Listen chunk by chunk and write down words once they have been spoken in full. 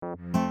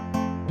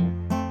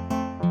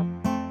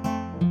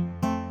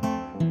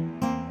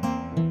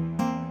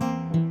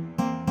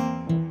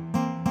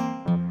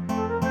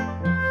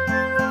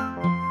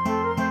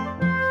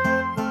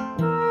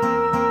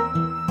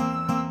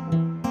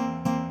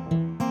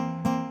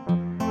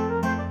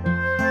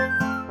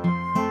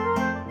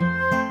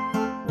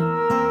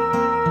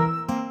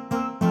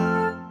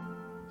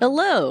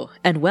Hello,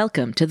 and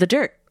welcome to The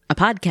Dirt, a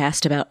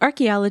podcast about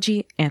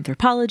archaeology,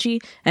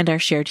 anthropology, and our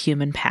shared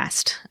human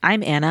past.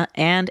 I'm Anna,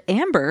 and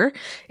Amber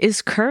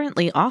is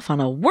currently off on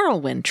a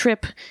whirlwind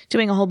trip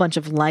doing a whole bunch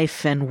of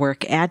life and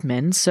work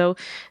admin, so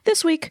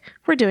this week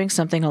we're doing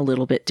something a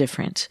little bit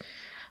different.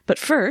 But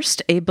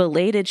first, a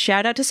belated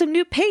shout out to some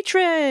new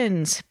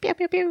patrons! Pew,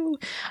 pew, pew.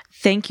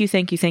 Thank you,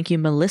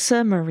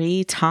 Melissa,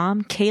 Marie,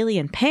 Tom, Kaylee,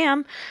 and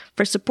Pam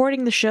for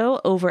supporting the show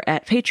over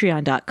at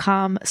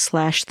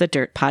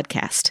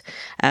patreon.com/thedirtpodcast.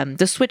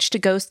 The switch to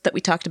Ghost that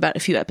we talked about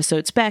a few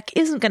episodes back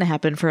isn't going to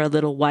happen for a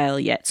little while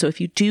yet, so if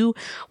you do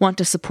want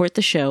to support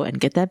the show and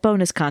get that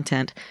bonus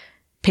content,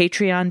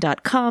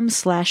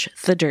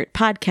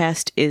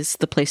 patreon.com/thedirtpodcast is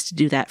the place to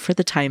do that for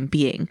the time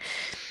being.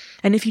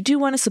 And if you do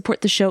want to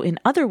support the show in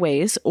other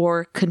ways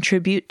or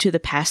contribute to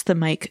the Pass the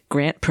Mic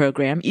grant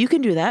program, you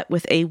can do that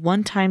with a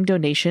one-time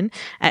donation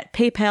at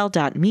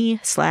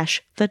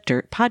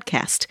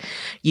paypal.me/thedirtpodcast.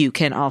 You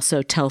can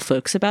also tell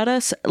folks about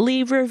us,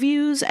 leave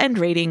reviews and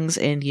ratings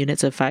in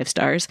units of 5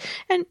 stars,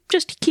 and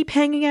just keep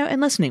hanging out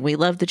and listening. We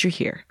love that you're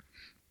here.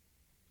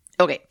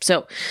 Okay,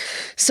 so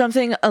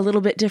something a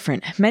little bit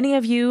different. Many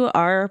of you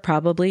are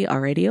probably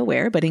already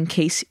aware, but in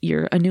case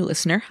you're a new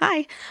listener,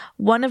 hi.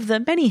 One of the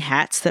many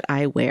hats that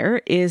I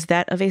wear is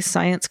that of a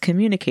science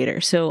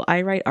communicator. So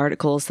I write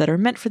articles that are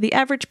meant for the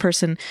average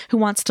person who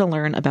wants to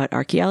learn about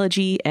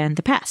archaeology and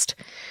the past.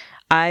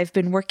 I've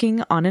been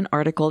working on an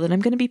article that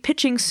I'm going to be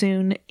pitching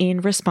soon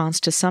in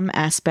response to some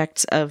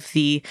aspects of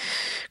the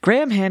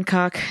Graham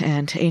Hancock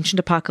and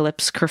Ancient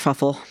Apocalypse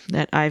kerfuffle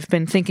that I've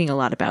been thinking a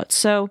lot about.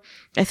 So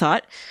I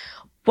thought,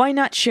 why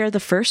not share the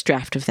first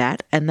draft of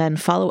that and then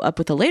follow up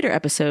with a later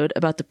episode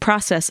about the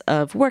process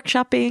of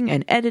workshopping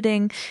and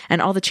editing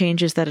and all the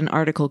changes that an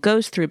article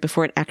goes through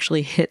before it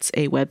actually hits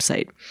a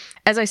website.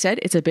 As I said,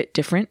 it's a bit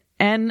different.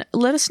 And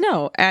let us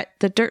know at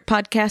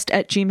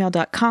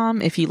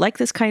thedirtpodcast@gmail.com if you like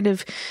this kind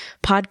of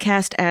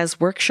podcast as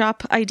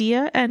workshop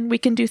idea, and we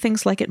can do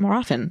things like it more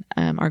often.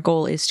 Our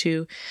goal is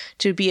to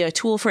be a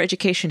tool for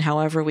education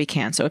however we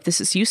can. So if this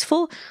is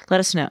useful, let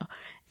us know.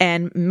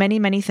 And many,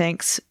 many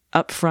thanks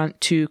up front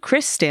to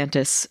Chris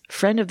Stantis,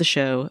 friend of the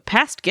show,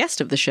 past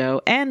guest of the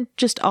show, and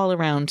just all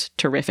around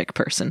terrific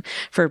person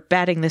for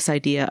batting this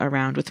idea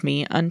around with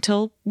me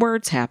until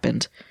words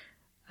happened.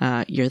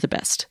 You're the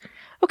best.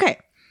 Okay.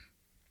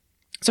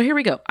 So here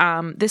we go.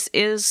 This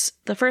is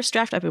the first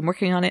draft. I've been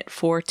working on it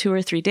for 2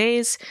 or 3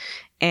 days.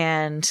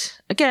 And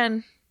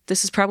again,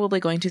 this is probably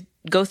going to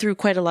go through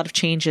quite a lot of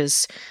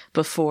changes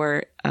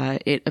before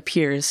it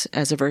appears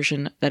as a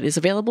version that is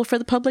available for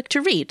the public to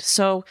read.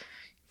 So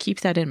keep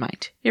that in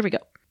mind. Here we go.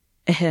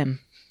 Ahem.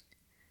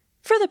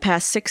 For the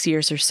past 6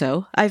 years or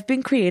so, I've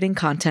been creating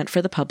content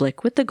for the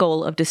public with the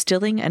goal of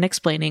distilling and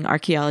explaining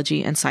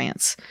archaeology and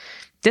science.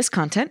 This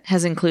content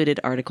has included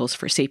articles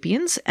for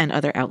Sapiens and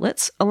other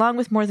outlets, along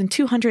with more than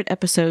 200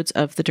 episodes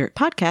of The Dirt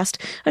Podcast,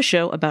 a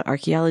show about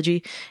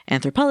archaeology,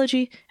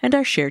 anthropology, and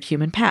our shared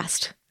human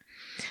past.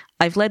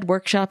 I've led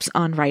workshops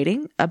on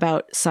writing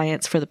about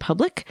science for the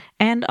public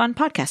and on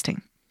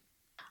podcasting.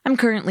 I'm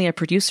currently a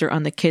producer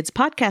on the kids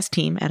podcast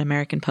team at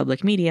American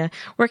Public Media,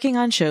 working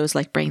on shows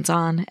like Brains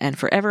On and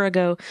Forever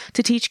Ago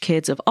to teach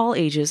kids of all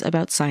ages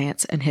about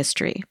science and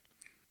history.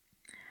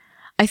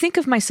 I think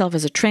of myself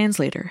as a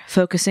translator,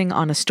 focusing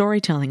on a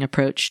storytelling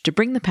approach to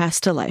bring the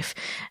past to life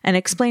and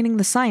explaining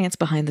the science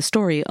behind the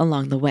story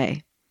along the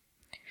way.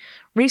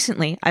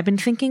 Recently, I've been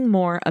thinking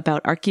more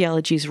about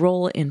archaeology's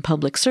role in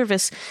public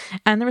service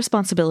and the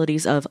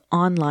responsibilities of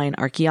online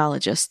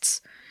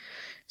archaeologists.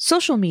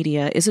 Social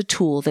media is a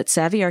tool that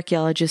savvy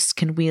archaeologists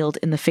can wield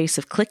in the face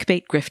of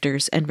clickbait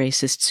grifters and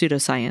racist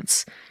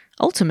pseudoscience.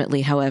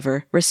 Ultimately,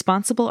 however,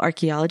 responsible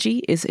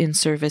archaeology is in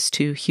service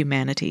to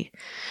humanity.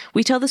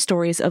 We tell the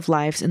stories of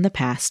lives in the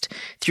past.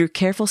 Through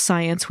careful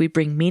science, we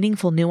bring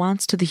meaningful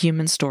nuance to the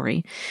human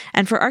story.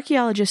 And for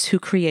archaeologists who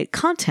create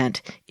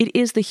content, it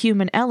is the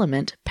human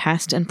element,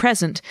 past and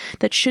present,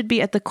 that should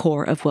be at the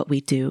core of what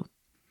we do.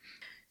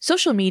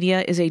 Social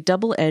media is a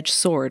double-edged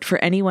sword for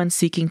anyone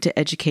seeking to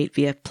educate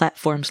via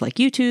platforms like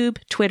YouTube,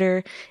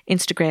 Twitter,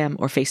 Instagram,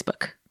 or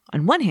Facebook.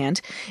 On one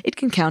hand, it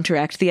can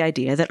counteract the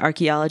idea that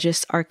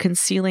archaeologists are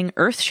concealing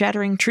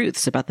earth-shattering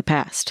truths about the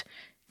past.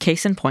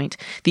 Case in point,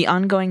 the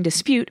ongoing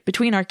dispute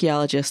between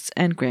archaeologists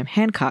and Graham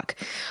Hancock,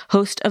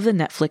 host of the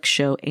Netflix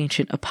show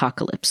Ancient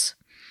Apocalypse.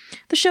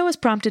 The show has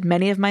prompted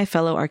many of my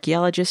fellow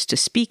archaeologists to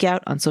speak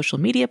out on social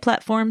media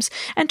platforms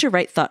and to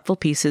write thoughtful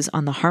pieces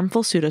on the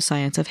harmful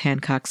pseudoscience of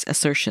Hancock's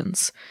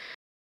assertions.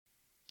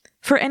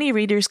 For any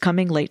readers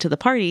coming late to the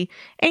party,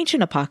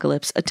 Ancient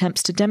Apocalypse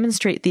attempts to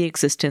demonstrate the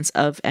existence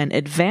of an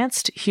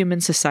advanced human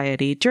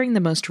society during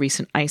the most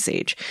recent Ice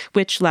Age,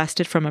 which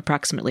lasted from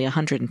approximately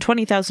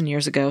 120,000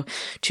 years ago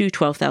to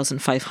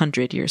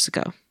 12,500 years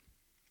ago.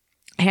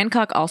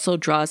 Hancock also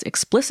draws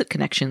explicit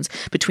connections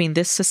between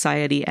this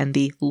society and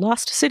the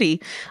lost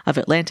city of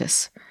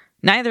Atlantis.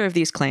 Neither of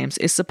these claims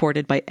is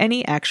supported by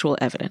any actual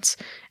evidence,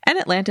 and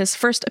Atlantis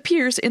first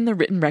appears in the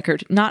written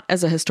record not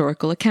as a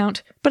historical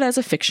account, but as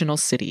a fictional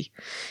city.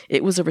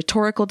 It was a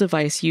rhetorical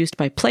device used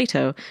by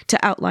Plato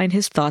to outline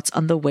his thoughts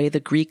on the way the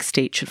Greek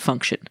state should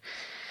function.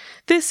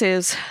 This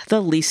is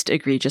the least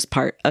egregious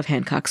part of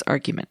Hancock's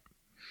argument.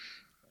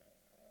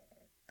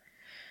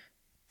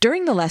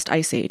 During the last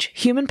ice age,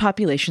 human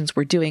populations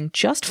were doing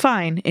just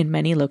fine in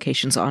many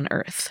locations on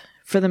Earth.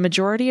 For the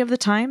majority of the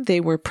time, they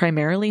were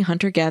primarily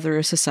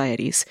hunter-gatherer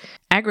societies.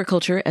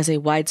 Agriculture as a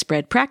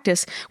widespread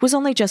practice was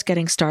only just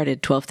getting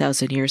started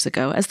 12,000 years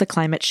ago as the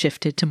climate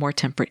shifted to more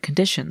temperate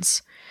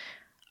conditions.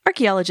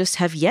 Archaeologists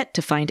have yet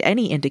to find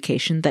any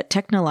indication that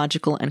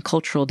technological and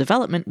cultural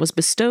development was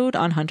bestowed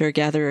on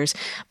hunter-gatherers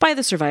by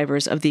the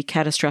survivors of the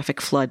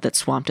catastrophic flood that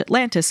swamped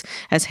Atlantis,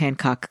 as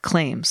Hancock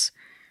claims.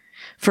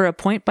 For a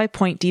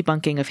point-by-point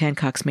debunking of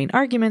Hancock's main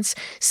arguments,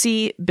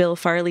 see Bill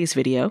Farley's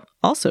video,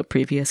 also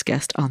previous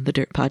guest on the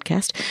Dirt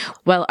podcast,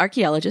 while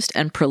archaeologist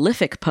and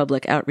prolific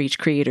public outreach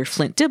creator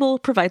Flint Dibble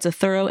provides a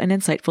thorough and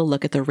insightful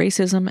look at the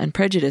racism and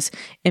prejudice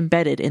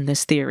embedded in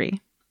this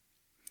theory.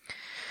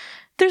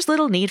 There's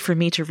little need for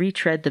me to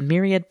retread the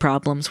myriad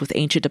problems with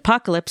ancient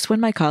apocalypse when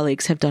my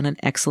colleagues have done an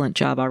excellent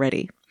job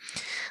already.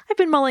 I've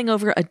been mulling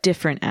over a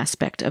different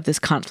aspect of this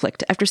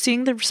conflict after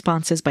seeing the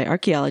responses by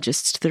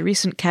archaeologists to the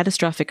recent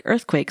catastrophic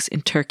earthquakes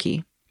in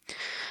Turkey.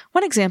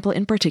 One example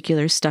in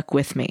particular stuck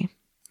with me.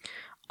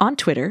 On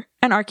Twitter,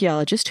 an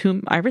archaeologist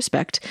whom I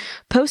respect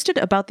posted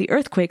about the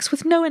earthquakes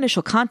with no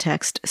initial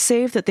context,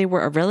 save that they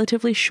were a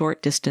relatively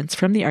short distance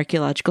from the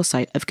archaeological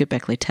site of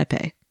Göbekli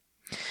Tepe.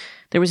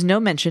 There was no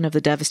mention of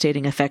the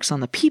devastating effects on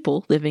the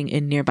people living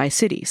in nearby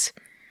cities.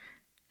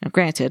 Now,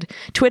 granted,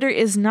 Twitter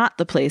is not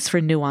the place for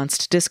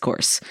nuanced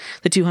discourse.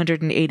 The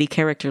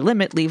 280-character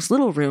limit leaves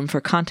little room for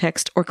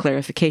context or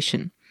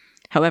clarification.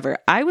 However,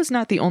 I was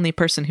not the only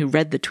person who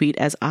read the tweet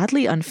as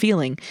oddly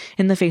unfeeling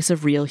in the face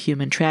of real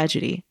human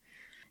tragedy.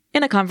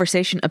 In a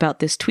conversation about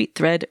this tweet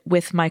thread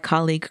with my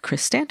colleague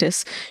Chris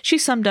Stantis, she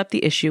summed up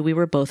the issue we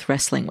were both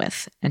wrestling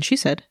with, and she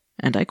said,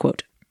 and I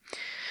quote,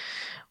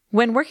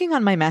 "When working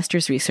on my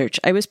master's research,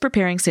 I was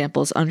preparing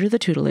samples under the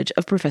tutelage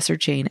of Professor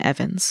Jane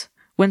Evans.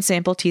 When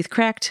sample teeth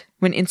cracked,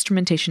 when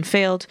instrumentation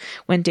failed,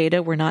 when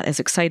data were not as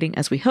exciting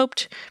as we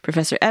hoped,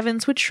 Professor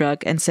Evans would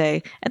shrug and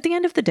say, at the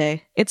end of the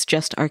day, it's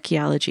just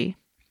archaeology.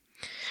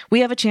 We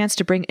have a chance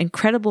to bring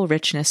incredible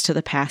richness to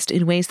the past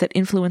in ways that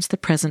influence the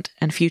present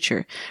and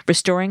future,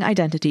 restoring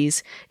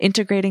identities,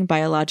 integrating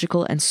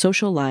biological and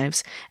social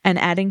lives, and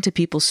adding to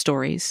people's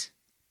stories.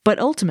 But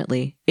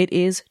ultimately, it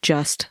is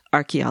just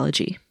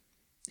archaeology."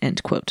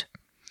 End quote.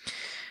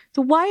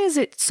 So why is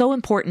it so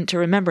important to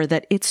remember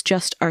that it's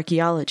just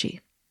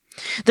archaeology?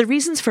 The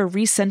reasons for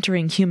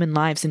recentering human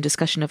lives in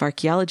discussion of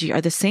archaeology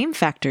are the same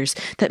factors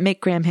that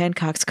make Graham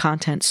Hancock's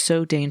content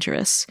so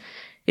dangerous.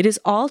 It is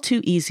all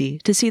too easy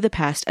to see the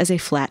past as a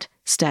flat,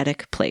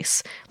 static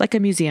place, like a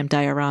museum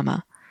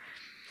diorama.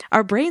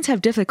 Our brains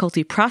have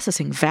difficulty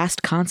processing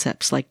vast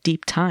concepts like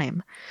deep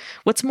time.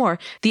 What's more,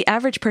 the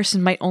average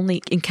person might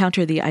only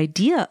encounter the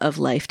idea of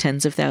life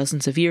tens of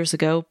thousands of years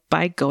ago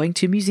by going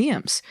to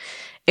museums.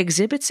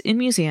 Exhibits in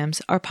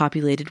museums are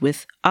populated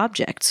with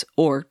objects,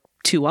 or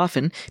too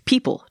often,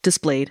 people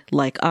displayed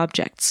like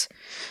objects.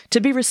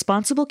 To be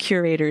responsible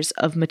curators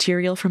of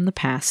material from the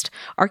past,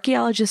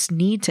 archaeologists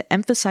need to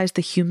emphasize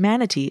the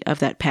humanity of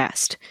that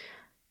past.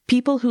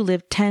 People who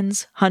lived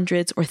tens,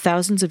 hundreds, or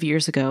thousands of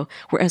years ago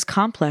were as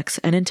complex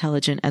and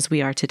intelligent as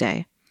we are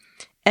today.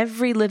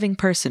 Every living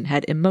person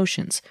had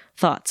emotions,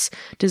 thoughts,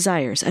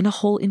 desires, and a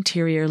whole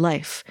interior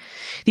life.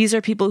 These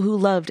are people who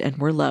loved and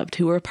were loved,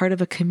 who were a part of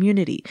a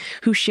community,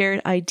 who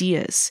shared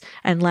ideas,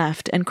 and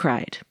laughed and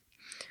cried.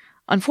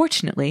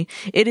 Unfortunately,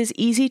 it is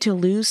easy to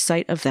lose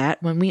sight of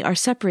that when we are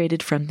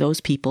separated from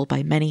those people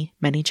by many,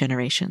 many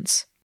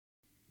generations.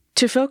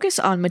 To focus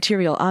on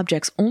material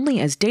objects only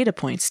as data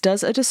points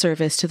does a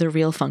disservice to the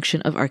real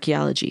function of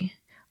archaeology.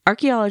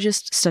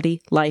 Archaeologists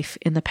study life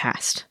in the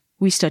past.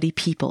 We study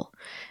people.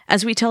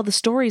 As we tell the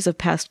stories of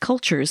past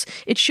cultures,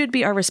 it should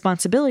be our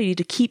responsibility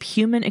to keep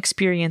human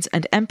experience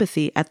and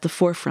empathy at the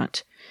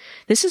forefront.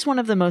 This is one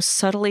of the most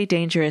subtly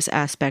dangerous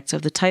aspects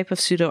of the type of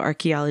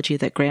pseudo-archaeology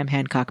that Graham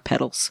Hancock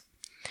peddles.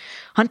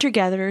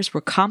 Hunter-gatherers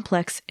were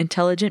complex,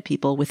 intelligent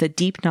people with a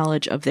deep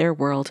knowledge of their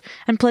world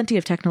and plenty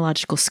of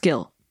technological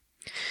skill.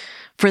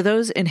 For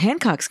those in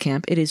Hancock's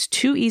camp, it is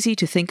too easy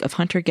to think of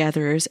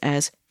hunter-gatherers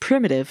as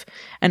primitive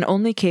and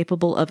only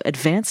capable of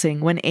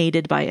advancing when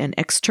aided by an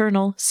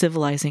external,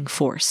 civilizing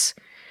force.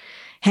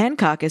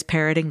 Hancock is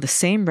parroting the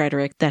same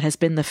rhetoric that has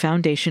been the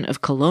foundation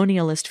of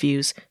colonialist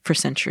views for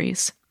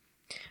centuries.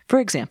 For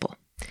example,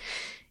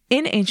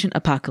 in Ancient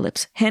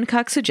Apocalypse,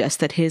 Hancock suggests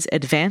that his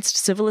advanced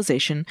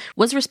civilization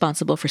was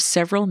responsible for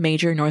several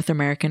major North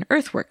American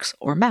earthworks,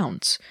 or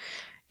mounds.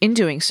 In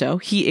doing so,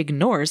 he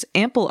ignores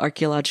ample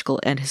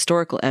archaeological and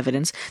historical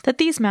evidence that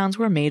these mounds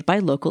were made by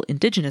local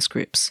indigenous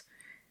groups.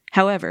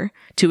 However,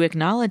 to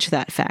acknowledge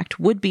that fact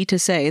would be to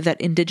say that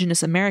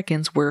indigenous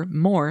Americans were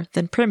more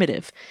than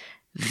primitive.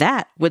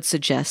 That would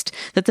suggest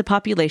that the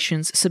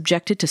populations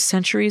subjected to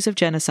centuries of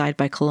genocide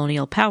by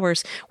colonial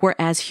powers were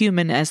as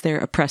human as their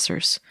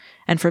oppressors.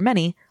 And for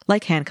many,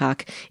 like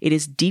Hancock, it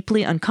is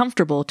deeply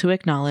uncomfortable to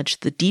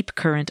acknowledge the deep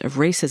current of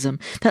racism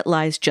that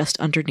lies just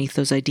underneath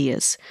those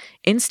ideas.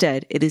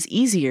 Instead, it is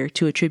easier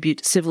to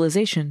attribute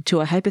civilization to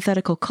a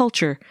hypothetical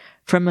culture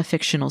from a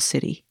fictional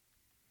city.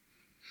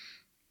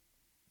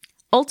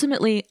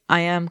 Ultimately, I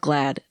am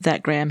glad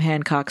that Graham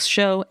Hancock's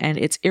show and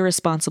its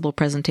irresponsible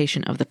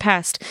presentation of the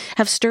past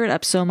have stirred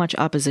up so much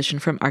opposition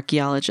from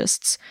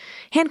archaeologists.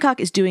 Hancock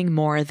is doing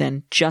more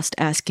than just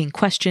asking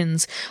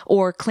questions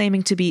or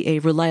claiming to be a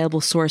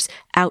reliable source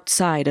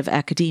outside of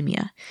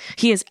academia.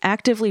 He is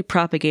actively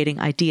propagating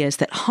ideas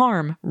that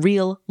harm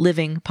real,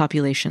 living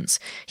populations.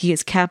 He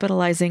is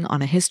capitalizing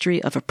on a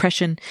history of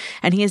oppression,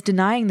 and he is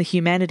denying the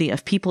humanity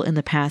of people in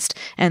the past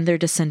and their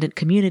descendant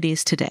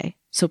communities today.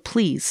 So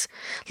please,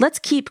 let's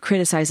keep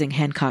criticizing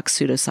Hancock's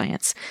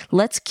pseudoscience.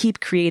 Let's keep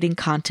creating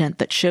content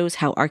that shows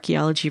how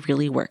archaeology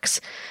really works.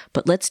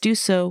 But let's do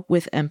so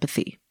with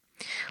empathy.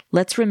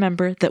 Let's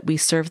remember that we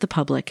serve the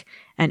public,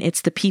 and it's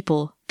the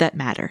people that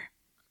matter.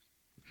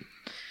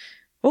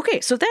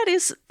 Okay, so that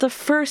is the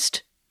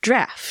first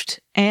draft,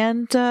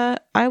 and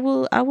I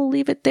will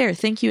leave it there.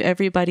 Thank you,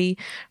 everybody,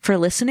 for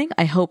listening.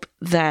 I hope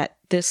that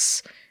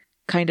this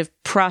kind of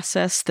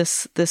process,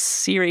 this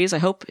series, I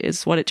hope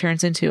is what it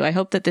turns into. I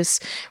hope that this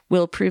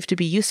will prove to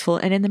be useful.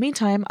 And in the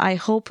meantime, I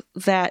hope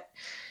that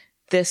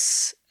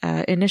this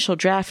initial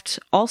draft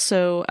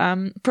also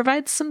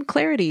provides some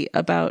clarity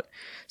about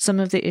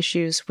some of the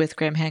issues with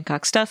Graham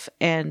Hancock stuff.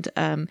 And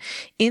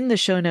in the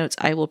show notes,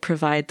 I will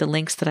provide the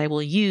links that I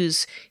will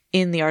use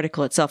in the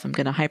article itself. I'm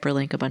going to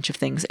hyperlink a bunch of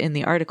things in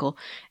the article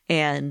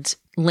and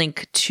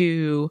link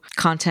to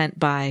content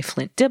by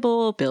Flint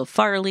Dibble, Bill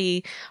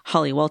Farley,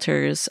 Holly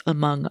Walters,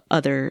 among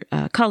other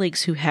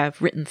colleagues who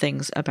have written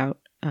things about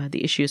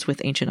the issues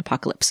with ancient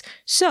apocalypse.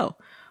 So,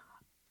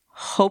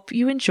 hope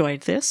you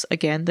enjoyed this.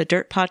 Again,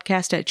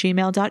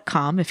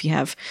 thedirtpodcast@gmail.com. If you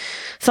have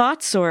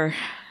thoughts or,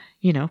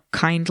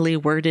 kindly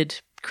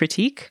worded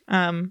critique,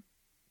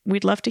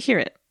 we'd love to hear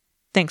it.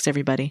 Thanks,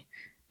 everybody.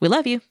 We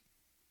love you.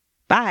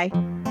 Bye.